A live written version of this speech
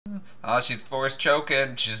Oh, she's force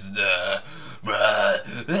choking. She's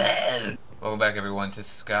welcome back, everyone, to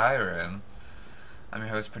Skyrim. I'm your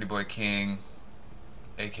host, Pretty Boy King,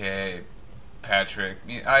 aka Patrick.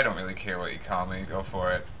 I don't really care what you call me. Go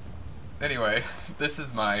for it. Anyway, this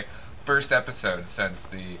is my first episode since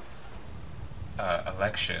the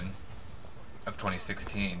election of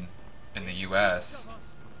 2016 in the U.S.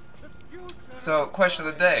 So, question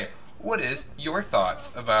of the day: what is your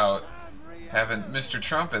thoughts about having Mr.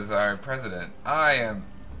 Trump as our president? I am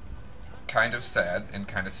kind of sad and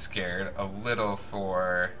kind of scared a little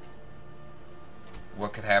for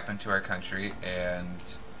what could happen to our country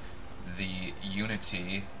and the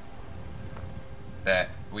unity that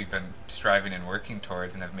we've been striving and working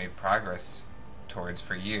towards and have made progress towards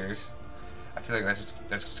for years. I feel like that's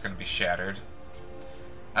just going to be shattered.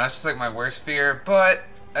 And that's just like my worst fear, but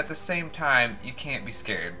at the same time, you can't be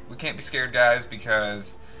scared. We can't be scared, guys,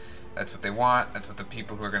 because that's what they want. That's what the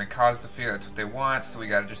people who are going to cause the fear, that's what they want. So we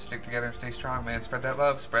got to just stick together and stay strong, man. Spread that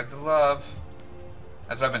love. Spread the love.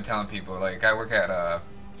 That's what I've been telling people. Like, I work at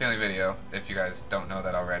Family Video, if you guys don't know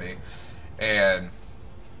that already. And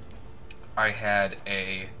I had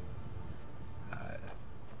a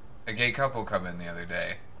gay couple come in the other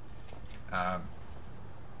day.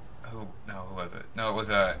 Who was it? No, it was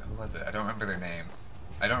who was it? I don't remember their name.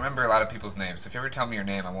 I don't remember a lot of people's names. So if you ever tell me your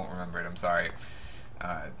name, I won't remember it. I'm sorry.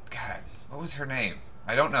 God, what was her name?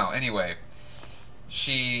 I don't know. Anyway,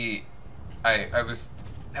 I was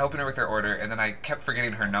helping her with her order, and then I kept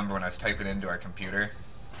forgetting her number when I was typing into our computer.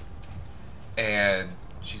 And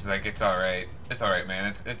she's like, "It's all right. It's all right, man.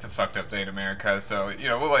 It's a fucked up day in America, so you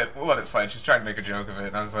know we'll let it slide." She's trying to make a joke of it,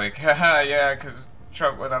 and I was like, "Haha, yeah, because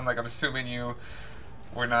Trump." And I'm like, "I'm assuming you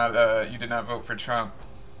were not you did not vote for Trump."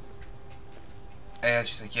 And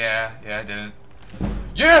she's like, yeah, I didn't.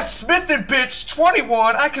 Yeah, Smithin', bitch,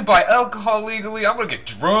 21. I can buy alcohol legally. I'm gonna get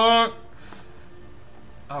drunk.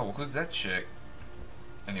 Oh, well, who's that chick?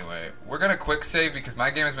 Anyway, we're gonna quick save because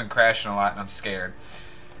my game has been crashing a lot and I'm scared.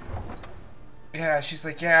 Yeah, she's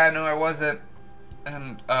like, yeah, no, I wasn't.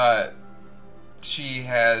 And she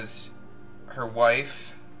has her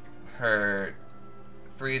wife, her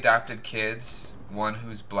 3 adopted kids, 1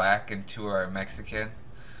 who's black and 2 are Mexican.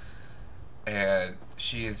 And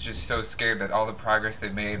she is just so scared that all the progress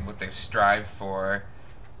they've made, what they've strived for,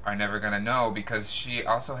 are never going to know, because she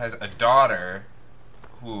also has a daughter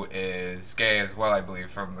who is gay as well, I believe,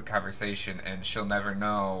 from the conversation, and she'll never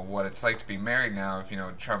know what it's like to be married now if, you know,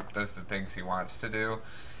 Trump does the things he wants to do.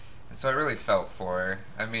 And so I really felt for her.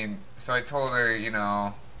 I mean, so I told her, you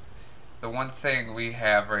know, the one thing we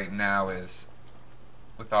have right now is,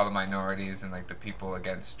 with all the minorities and, like, the people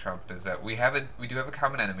against Trump, is that we do have a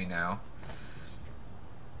common enemy now.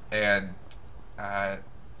 And,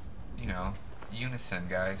 you know, unison,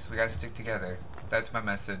 guys. We gotta stick together. That's my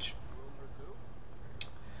message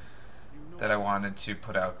that I wanted to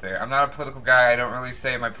put out there. I'm not a political guy. I don't really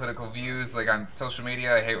say my political views, like, on social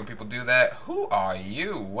media. I hate when people do that. Who are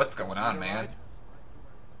you? What's going on, man?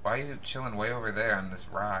 Why are you chilling way over there on this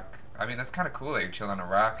rock? I mean, that's kind of cool that you're chilling on a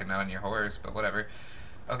rock and not on your horse, but whatever.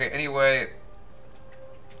 Okay, anyway.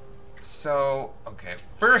 So, okay.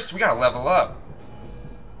 First, we gotta level up.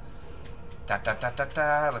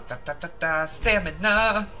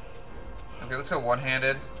 Stamina. Okay, let's go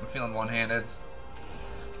one-handed. I'm feeling one-handed.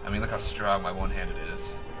 I mean, look how strong my one-handed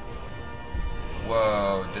is.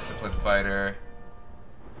 Whoa, disciplined fighter.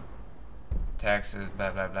 Taxes, blah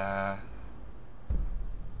blah blah.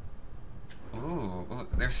 Ooh,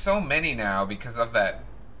 there's so many now because of that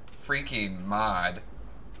freaking mod.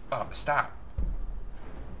 Oh, stop.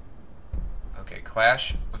 Okay,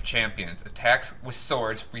 Clash of Champions. Attacks with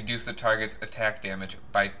swords reduce the target's attack damage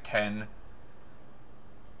by 10.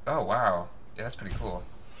 Oh, wow. Yeah, that's pretty cool.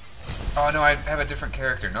 Oh, no, I have a different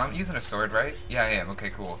character. No, I'm using a sword, right? Yeah, I am.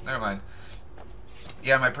 Okay, cool. Never mind.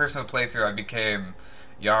 Yeah, my personal playthrough, I became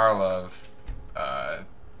Jarl of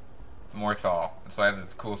Morthal. So I have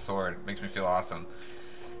this cool sword. It makes me feel awesome.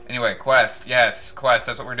 Anyway, quest. Yes, quest.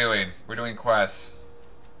 That's what we're doing. We're doing quests.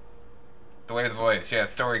 The Way of the Voice, yeah,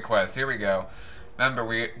 story quest. Here we go. Remember,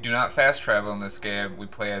 we do not fast travel in this game. We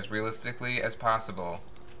play as realistically as possible.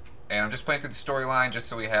 And I'm just playing through the storyline just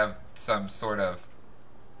so we have some sort of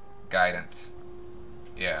guidance.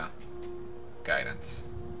 Yeah. Guidance.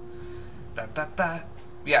 Ba, ba, ba.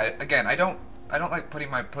 Yeah, again, I don't like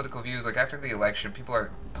putting my political views, like after the election, people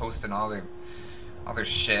are posting all their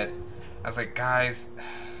shit. I was like, guys,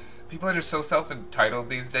 people are just so self-entitled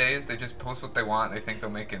these days. They just post what they want. They think they'll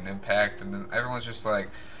make an impact, and then everyone's just like,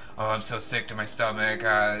 "Oh, I'm so sick to my stomach.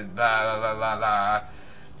 Blah blah blah blah blah.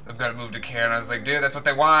 I'm gonna move to Canada." I was like, "Dude, that's what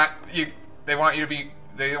they want. They want you to be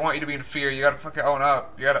They want you to be in fear. You gotta fucking own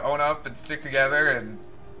up. You gotta own up and stick together and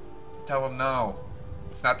tell them no.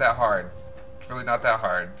 It's not that hard. It's really not that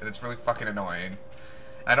hard. And it's really fucking annoying.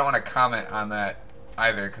 I don't want to comment on that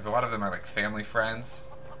either, because a lot of them are like family friends.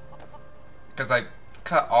 Because I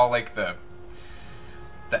cut all like the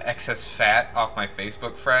excess fat off my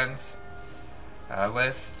Facebook friends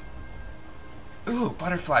list. Ooh,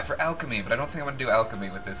 butterfly for alchemy, but I don't think I'm gonna do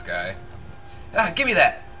alchemy with this guy. Ah, give me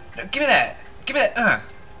that! No, give me that! Give me that!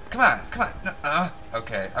 Come on, come on! No,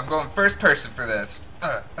 okay, I'm going first person for this.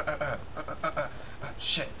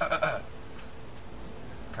 Shit.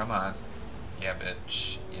 Come on. Yeah,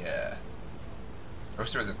 bitch. Yeah. I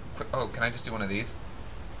wish there was a quick. Oh, can I just do one of these?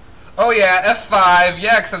 Oh yeah, F5.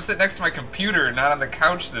 Yeah, because I'm sitting next to my computer, not on the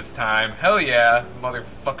couch this time. Hell yeah,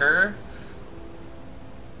 motherfucker.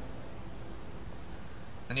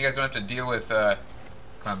 Then you guys don't have to deal with, come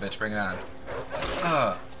on, bitch, bring it on.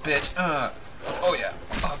 Bitch, oh yeah.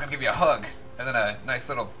 Oh, I'm gonna give you a hug. And then a nice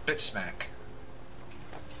little bitch smack.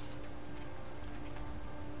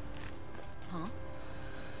 Huh?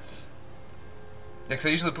 Yeah, because I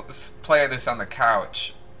usually play this on the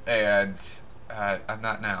couch, and I'm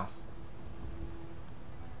not now.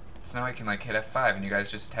 So now I can, like, hit F5, and you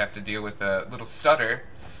guys just have to deal with a little stutter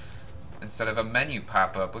instead of a menu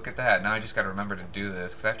pop-up. Look at that. Now I just gotta remember to do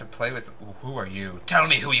this, because I have to play with... Who are you? Tell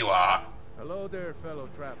me who you are! Hello there, fellow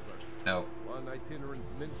traveler. No. One itinerant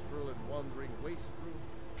minstrel and wandering wastrel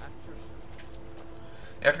at your service.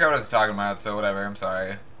 Yeah, I forgot what I was talking about, so whatever. I'm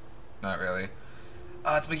sorry. Not really.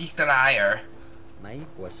 Oh, it's McGeek the Liar.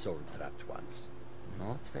 Mike was soul trapped once.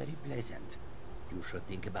 Not very pleasant. You should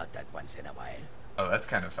think about that once in a while. Oh, that's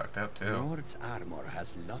kind of fucked up, too. Nord's armor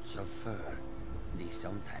has lots of fur. This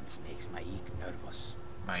sometimes makes Maik nervous.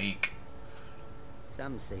 Maik.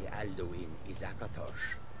 Some say Alduin is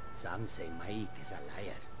Akatosh. Some say Maik is a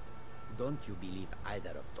liar. Don't you believe either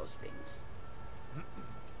of those things?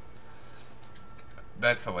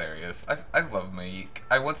 That's hilarious. I love Maik.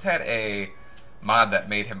 I once had a mod that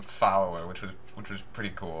made him follower, which was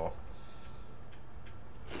pretty cool.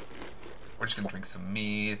 We're just gonna drink some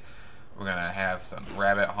mead. We're gonna have some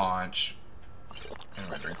rabbit haunch, and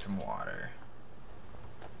we're gonna drink some water.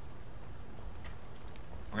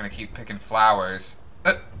 We're gonna keep picking flowers.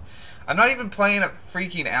 I'm not even playing a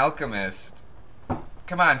freaking alchemist.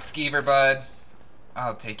 Come on, Skeever bud.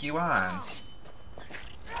 I'll take you on.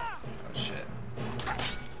 Oh shit.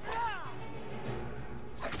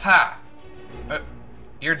 Ha!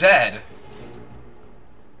 You're dead.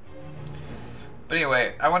 But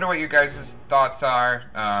anyway, I wonder what you guys' thoughts are.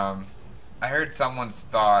 I heard someone's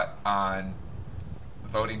thought on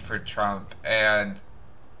voting for Trump, and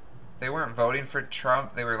they weren't voting for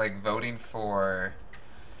Trump, they were like voting for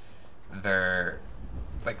their,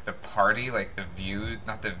 like, the party, like the views,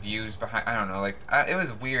 not the views behind, I don't know, like, it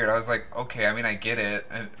was weird. I was like, okay, I mean, I get it,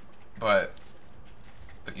 but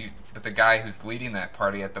the guy who's leading that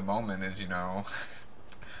party at the moment is, you know,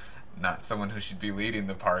 not someone who should be leading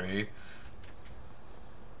the party.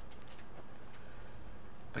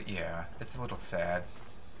 But yeah, it's a little sad.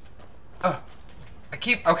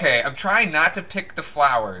 Okay, I'm trying not to pick the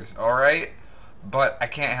flowers, alright? But I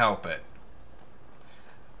can't help it.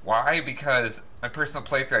 Why? Because my personal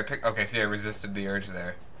playthrough, okay, see, I resisted the urge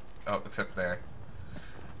there. Oh, except there.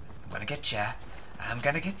 I'm gonna get ya. I'm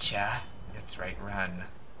gonna get ya. That's right, run.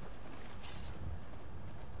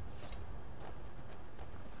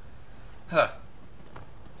 Huh.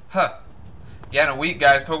 Yeah, in a week,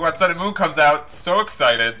 guys, Pokemon Sun and Moon comes out. So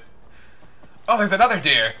excited. Oh, there's another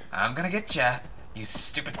deer. I'm gonna get ya. You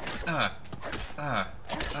stupid.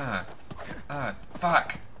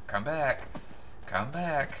 Fuck. Come back. Come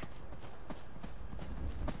back.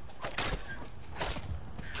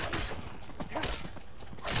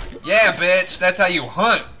 Yeah, bitch. That's how you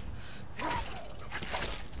hunt.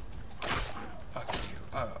 Fuck you.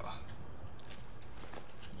 Oh.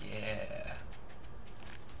 Yeah.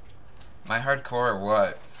 My hardcore or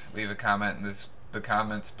what? Leave a comment in the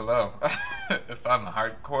comments below. If I'm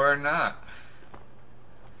hardcore or not.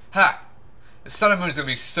 Ha! Sun and Moon is gonna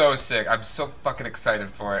be so sick. I'm so fucking excited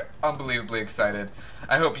for it. Unbelievably excited.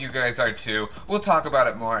 I hope you guys are too. We'll talk about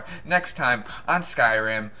it more next time on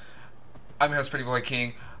Skyrim. I'm your host, Pretty Boy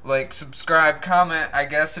King. Like, subscribe, comment, I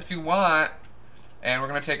guess, if you want. And we're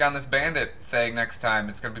gonna take on this bandit thing next time.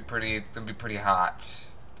 It's gonna be pretty hot.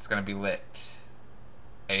 It's gonna be lit.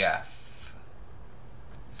 AF.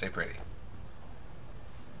 Stay pretty.